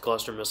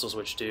missiles,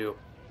 which do,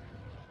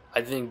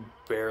 I think,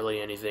 barely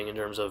anything in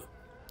terms of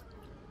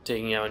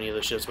taking out any of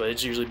the ships, but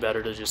it's usually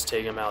better to just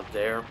take them out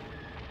there,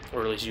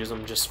 or at least use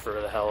them just for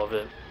the hell of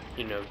it,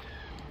 you know,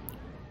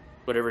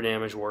 whatever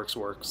damage works.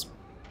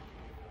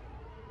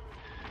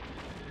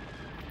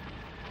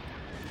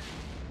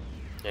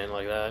 And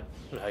like that,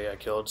 I got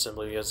killed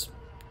simply because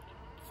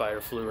fire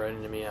flew right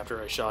into me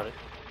after I shot it.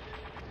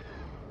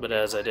 But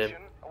as I did,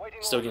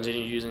 still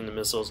continue using the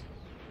missiles.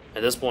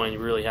 At this point,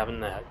 really having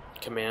that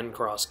command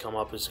cross come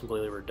up is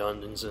completely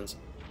redundant since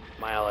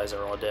my allies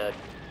are all dead.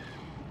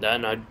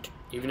 That, and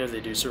even if they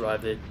do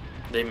survive,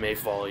 they may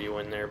follow you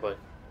in there, but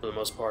for the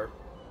most part,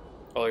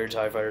 all your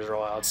TIE fighters are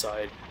all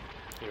outside,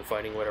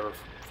 fighting whatever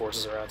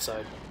forces are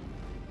outside.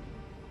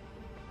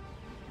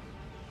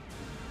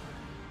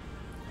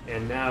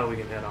 And now we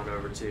can head on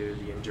over to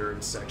the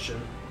endurance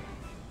section.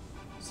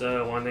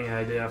 So one thing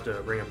I did have to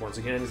bring up once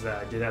again is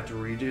that I did have to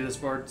redo this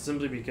part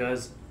simply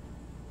because,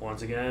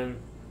 once again,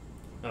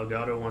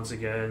 Elgato once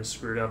again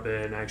screwed up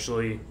and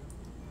actually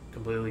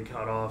completely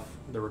cut off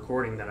the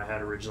recording that I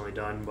had originally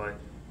done, but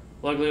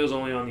luckily it was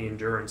only on the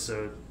endurance,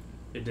 so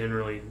it didn't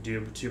really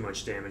do too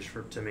much damage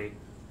to me.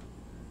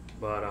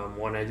 But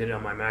when I did it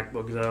on my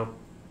MacBook though,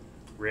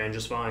 ran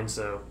just fine,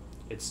 so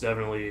it's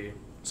definitely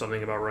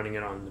something about running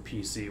it on the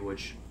PC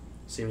which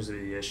seems to be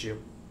the issue.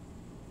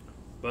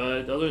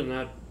 But other than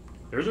that,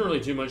 there isn't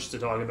really too much to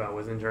talk about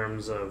with in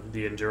terms of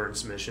the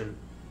endurance mission.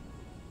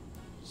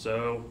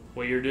 So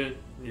what you're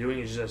doing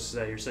is just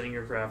that you're sending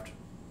your craft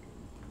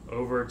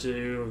over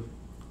to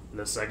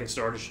the second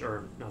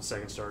the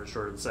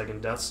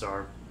second Death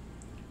Star,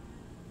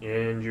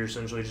 and you're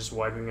essentially just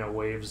wiping out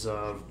waves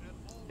of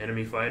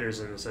enemy fighters,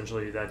 and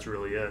essentially that's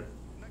really it.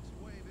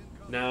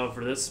 Now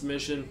for this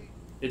mission,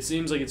 it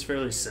seems like it's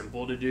fairly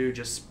simple to do,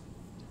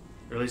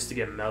 or at least to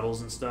get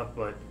medals and stuff,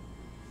 but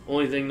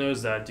only thing though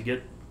is that to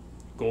get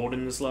gold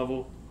in this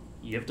level,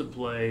 you have to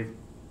play,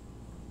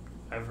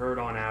 I've heard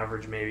on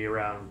average maybe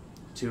around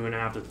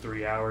 2.5 to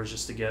 3 hours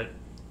just to get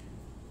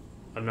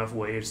enough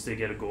waves to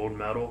get a gold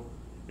medal,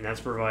 and that's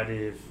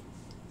provided if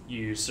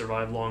you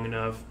survive long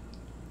enough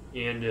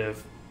and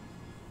if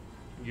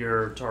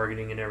your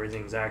targeting and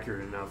everything's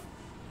accurate enough.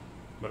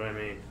 But I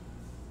mean,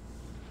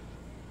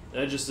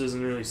 that just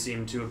doesn't really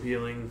seem too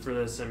appealing for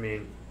this. I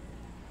mean,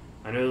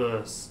 I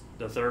know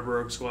the third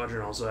Rogue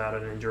Squadron also had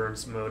an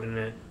endurance mode in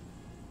it,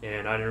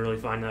 and I didn't really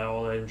find that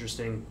all that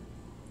interesting.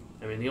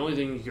 I mean, the only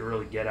thing you can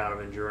really get out of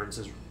endurance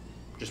is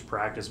just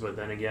practice, but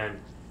then again,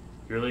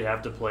 you really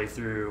have to play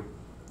through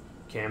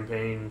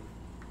campaign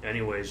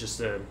anyways just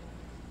to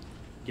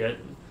get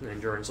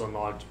endurance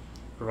unlocked,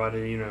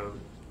 provided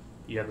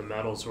you have the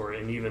medals for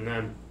it. And even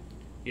then,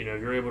 if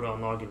you're able to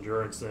unlock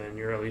endurance, then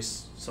you're at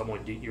least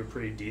you're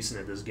pretty decent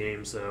at this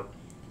game. So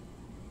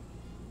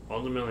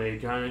ultimately, I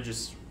kind of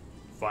just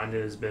find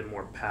it as a bit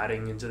more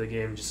padding into the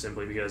game, just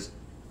simply because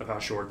of how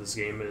short this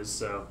game is.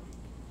 So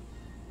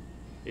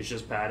it's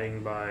just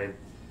padding by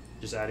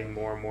just adding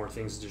more and more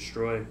things to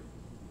destroy, and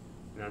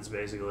that's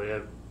basically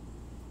it.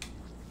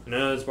 I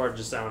know this part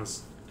just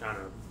sounds kind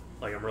of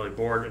like I'm really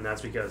bored, and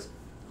that's because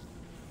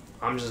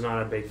I'm just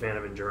not a big fan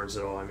of endurance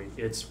at all. I mean,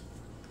 it's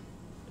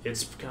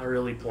kind of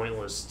really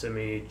pointless to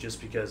me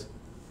just because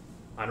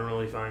I don't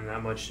really find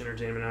that much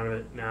entertainment out of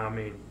it. Now, I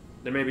mean,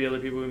 there may be other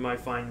people who might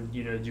find,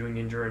 doing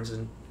endurance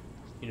and,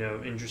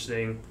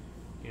 interesting.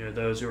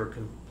 Those who are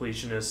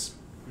completionists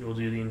will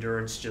do the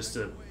endurance just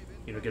to,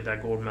 get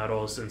that gold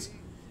medal, since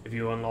if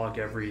you unlock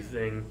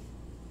everything,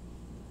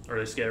 or at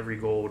least get every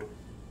gold,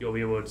 you'll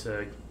be able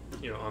to,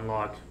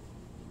 unlock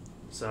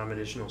some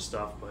additional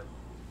stuff. But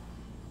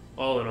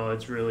all in all,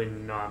 it's really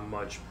not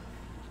much.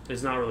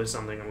 It's not really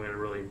something I'm going to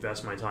really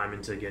invest my time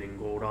into getting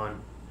gold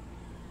on.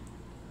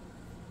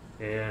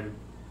 And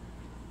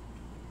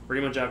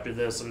pretty much after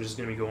this, I'm just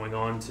going to be going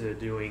on to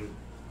doing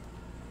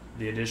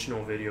the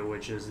additional video,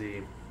 which is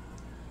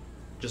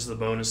just the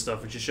bonus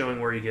stuff, which is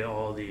showing where you get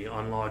all the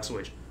unlocks,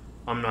 which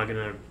I'm not going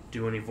to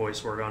do any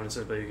voice work on it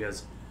simply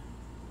because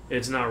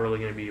it's not really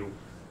going to be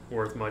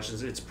worth much.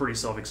 It's pretty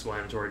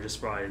self-explanatory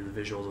just by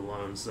the visuals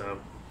alone. So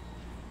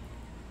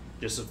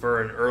just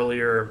for an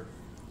earlier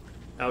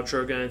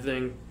outro kind of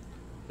thing,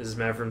 this is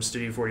Matt from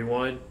Studio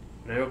 41,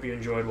 and I hope you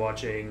enjoyed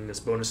watching this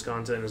bonus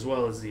content as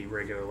well as the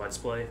regular Let's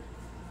Play.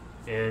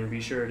 And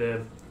be sure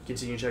to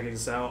continue checking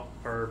us out,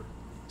 our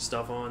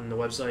stuff on the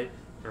website,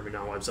 or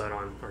not website,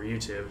 on our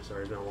YouTube.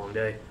 Sorry, it's been a long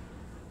day.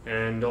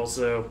 And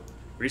also,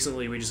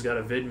 recently we just got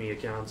a VIDME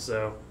account,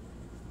 so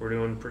we're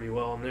doing pretty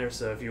well on there.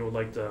 So if you would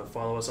like to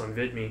follow us on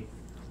VIDME,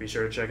 be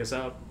sure to check us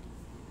out.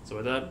 So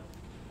with that,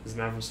 this is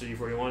Matt from Studio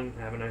 41.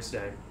 Have a nice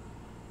day.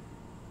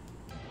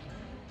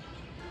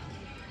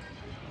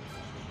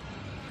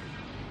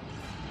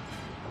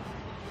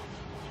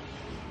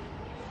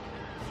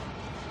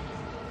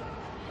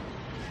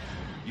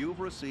 You've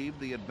received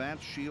the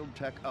Advanced Shield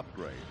Tech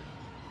upgrade.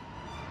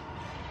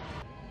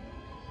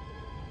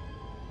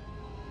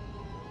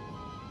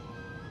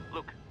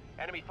 Look,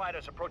 enemy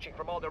fighters approaching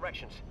from all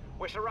directions.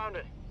 We're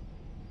surrounded.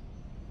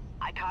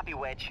 I copy,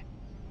 Wedge.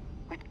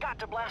 We've got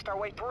to blast our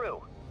way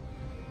through.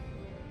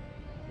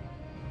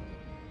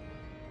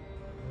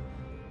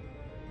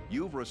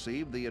 You've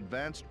received the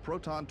Advanced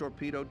Proton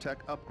Torpedo Tech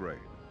upgrade.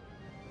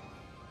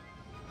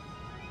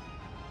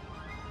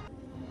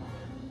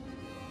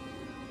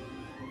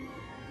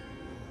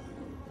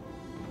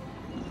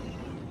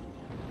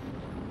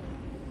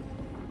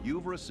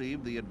 You've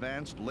received the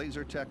advanced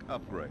laser tech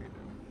upgrade.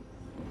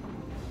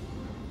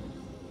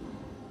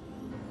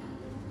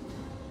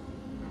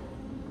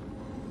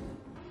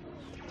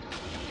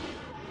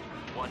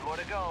 One more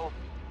to go.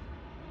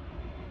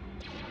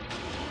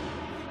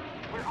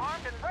 We're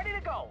armed and ready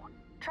to go.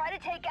 Try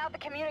to take out the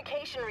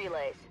communication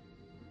relays.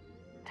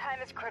 Time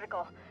is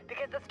critical,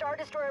 because the Star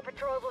Destroyer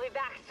patrols will be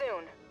back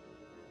soon.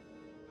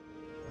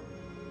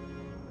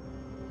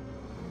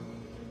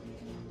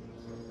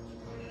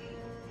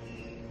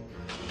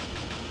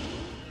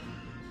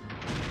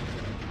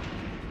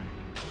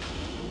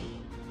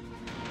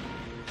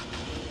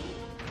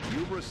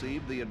 You've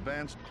received the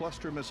advanced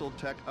cluster missile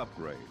tech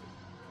upgrade.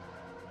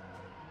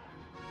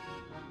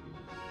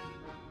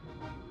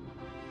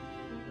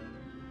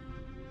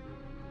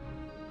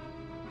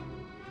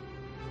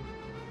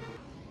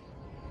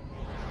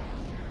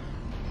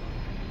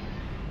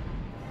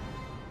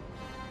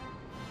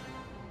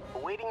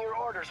 Awaiting your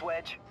orders,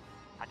 Wedge.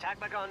 Attack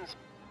the guns.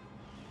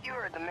 You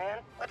heard the man.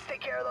 Let's take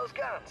care of those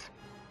guns.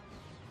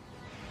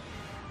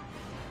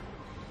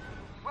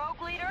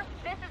 Rogue Leader,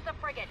 this is the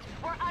frigate.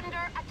 We're under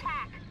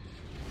attack.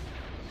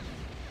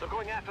 They're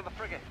going after the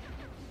frigate.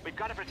 We've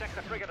got to protect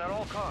the frigate at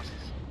all costs.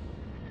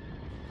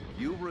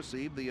 You've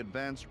received the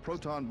advanced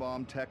proton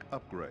bomb tech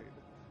upgrade.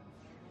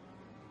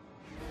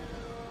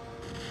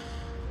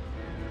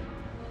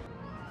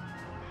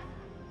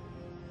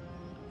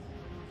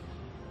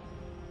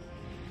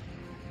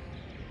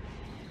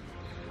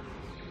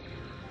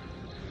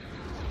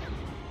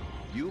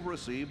 You've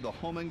received the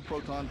homing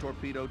proton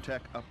torpedo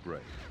tech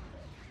upgrade.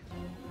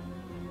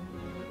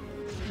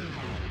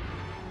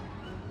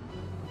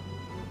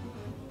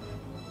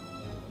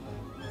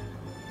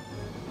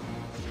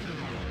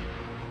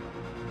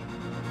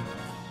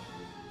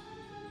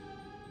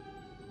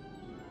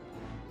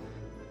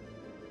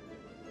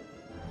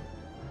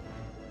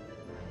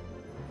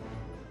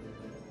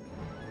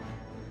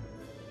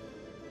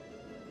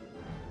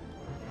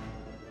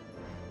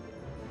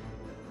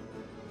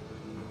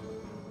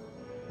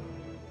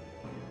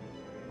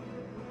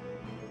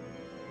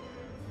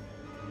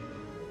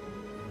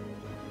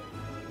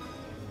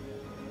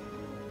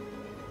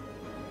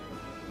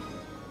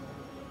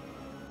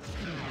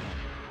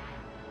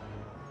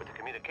 With the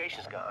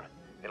communications gone,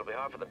 it'll be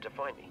hard for them to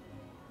find me.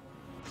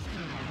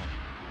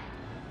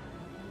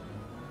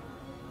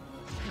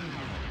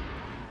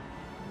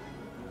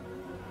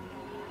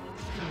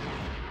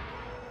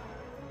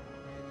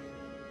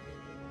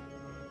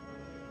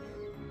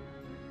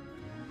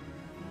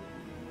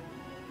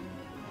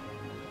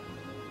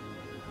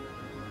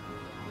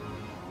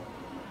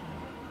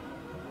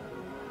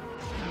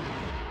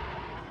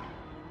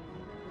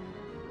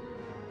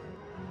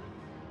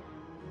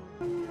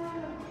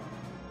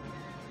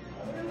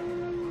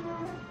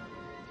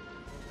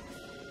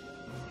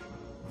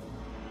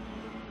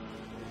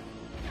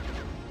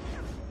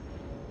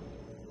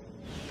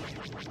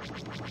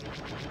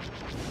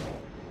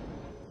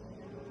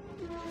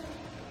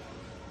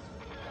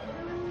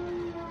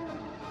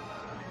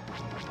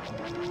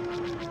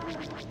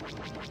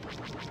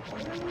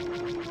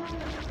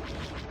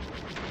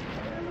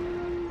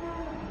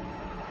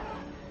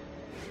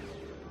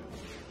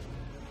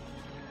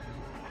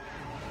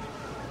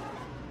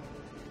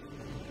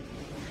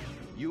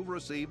 You've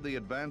received the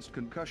advanced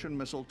concussion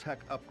missile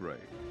tech upgrade.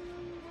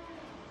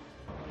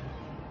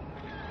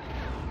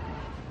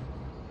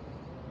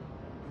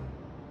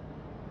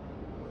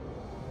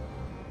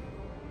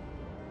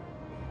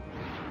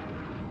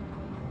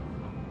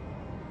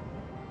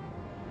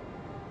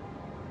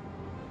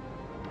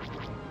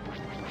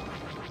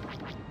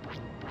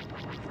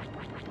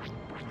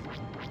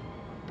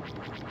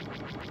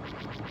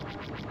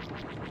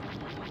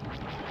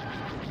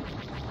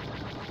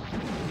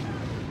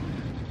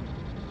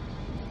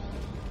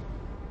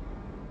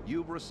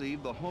 You've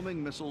received the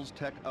homing missiles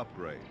tech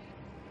upgrade.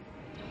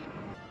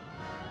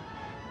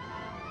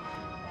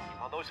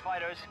 On those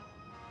fighters.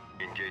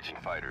 Engaging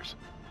fighters.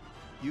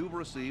 You've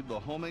received the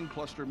homing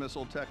cluster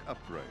missile tech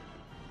upgrade.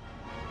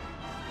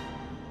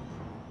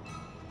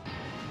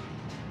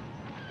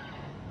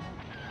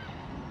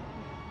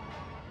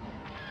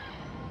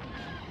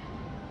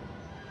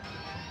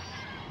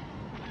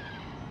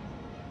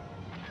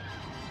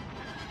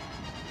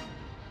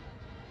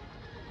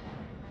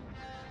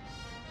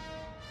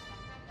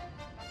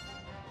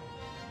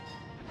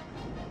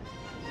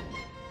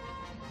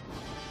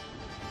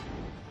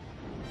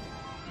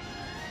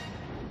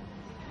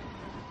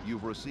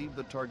 You've received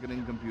the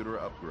targeting computer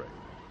upgrade.